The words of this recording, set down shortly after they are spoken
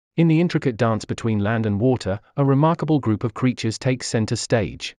In the intricate dance between land and water, a remarkable group of creatures takes center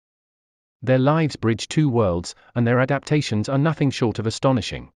stage. Their lives bridge two worlds, and their adaptations are nothing short of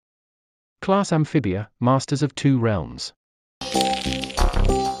astonishing. Class Amphibia, masters of two realms.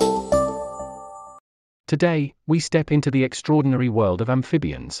 Today, we step into the extraordinary world of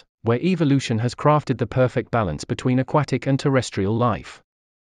amphibians, where evolution has crafted the perfect balance between aquatic and terrestrial life.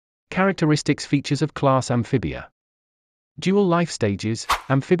 Characteristics features of class Amphibia. Dual life stages,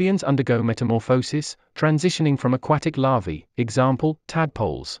 amphibians undergo metamorphosis, transitioning from aquatic larvae, example,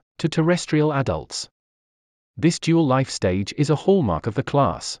 tadpoles, to terrestrial adults. This dual life stage is a hallmark of the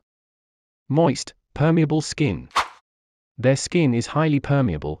class. Moist, permeable skin. Their skin is highly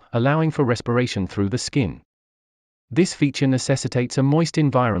permeable, allowing for respiration through the skin. This feature necessitates a moist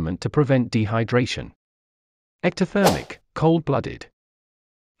environment to prevent dehydration. Ectothermic, cold-blooded.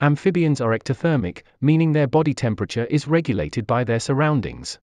 Amphibians are ectothermic, meaning their body temperature is regulated by their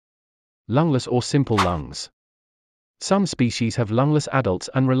surroundings. Lungless or simple lungs. Some species have lungless adults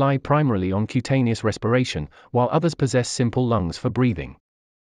and rely primarily on cutaneous respiration, while others possess simple lungs for breathing.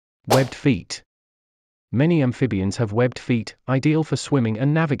 Webbed feet. Many amphibians have webbed feet, ideal for swimming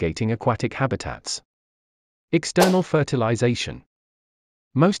and navigating aquatic habitats. External fertilization.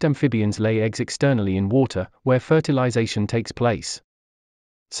 Most amphibians lay eggs externally in water, where fertilization takes place.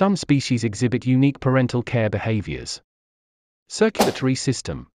 Some species exhibit unique parental care behaviors. Circulatory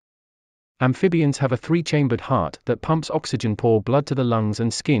system. Amphibians have a three-chambered heart that pumps oxygen-poor blood to the lungs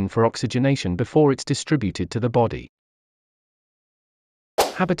and skin for oxygenation before it's distributed to the body.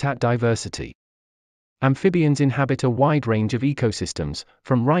 Habitat diversity. Amphibians inhabit a wide range of ecosystems,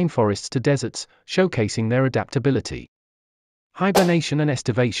 from rainforests to deserts, showcasing their adaptability. Hibernation and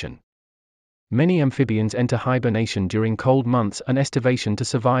estivation. Many amphibians enter hibernation during cold months and estivation to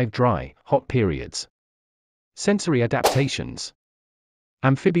survive dry, hot periods. Sensory adaptations.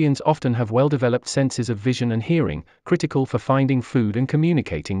 Amphibians often have well-developed senses of vision and hearing, critical for finding food and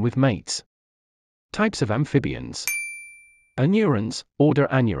communicating with mates. Types of amphibians. Anurans, order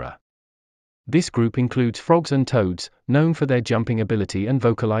Anura. This group includes frogs and toads, known for their jumping ability and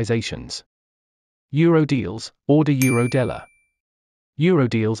vocalizations. Urodeles, order Urodella.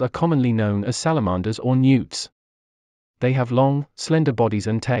 Urodeles are commonly known as salamanders or newts. They have long, slender bodies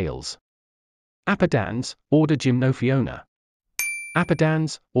and tails. Apodans, order Gymnophiona.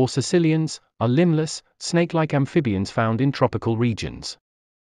 Apodans, or Sicilians, are limbless, snake-like amphibians found in tropical regions.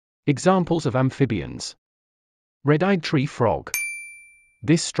 Examples of amphibians. Red-eyed tree frog.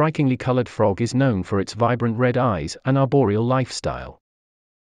 This strikingly colored frog is known for its vibrant red eyes and arboreal lifestyle.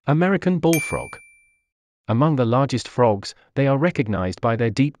 American bullfrog. Among the largest frogs, they are recognized by their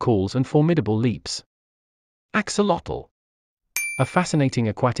deep calls and formidable leaps. Axolotl. A fascinating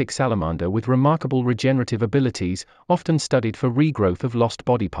aquatic salamander with remarkable regenerative abilities, often studied for regrowth of lost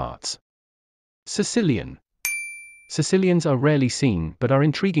body parts. Sicilian. Sicilians are rarely seen but are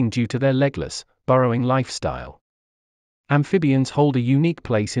intriguing due to their legless, burrowing lifestyle. Amphibians hold a unique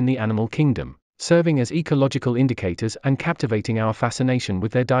place in the animal kingdom, serving as ecological indicators and captivating our fascination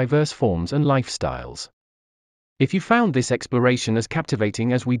with their diverse forms and lifestyles. If you found this exploration as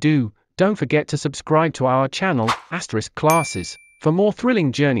captivating as we do, don't forget to subscribe to our channel, Asterisk Classes, for more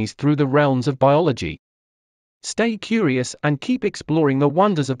thrilling journeys through the realms of biology. Stay curious and keep exploring the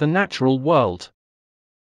wonders of the natural world.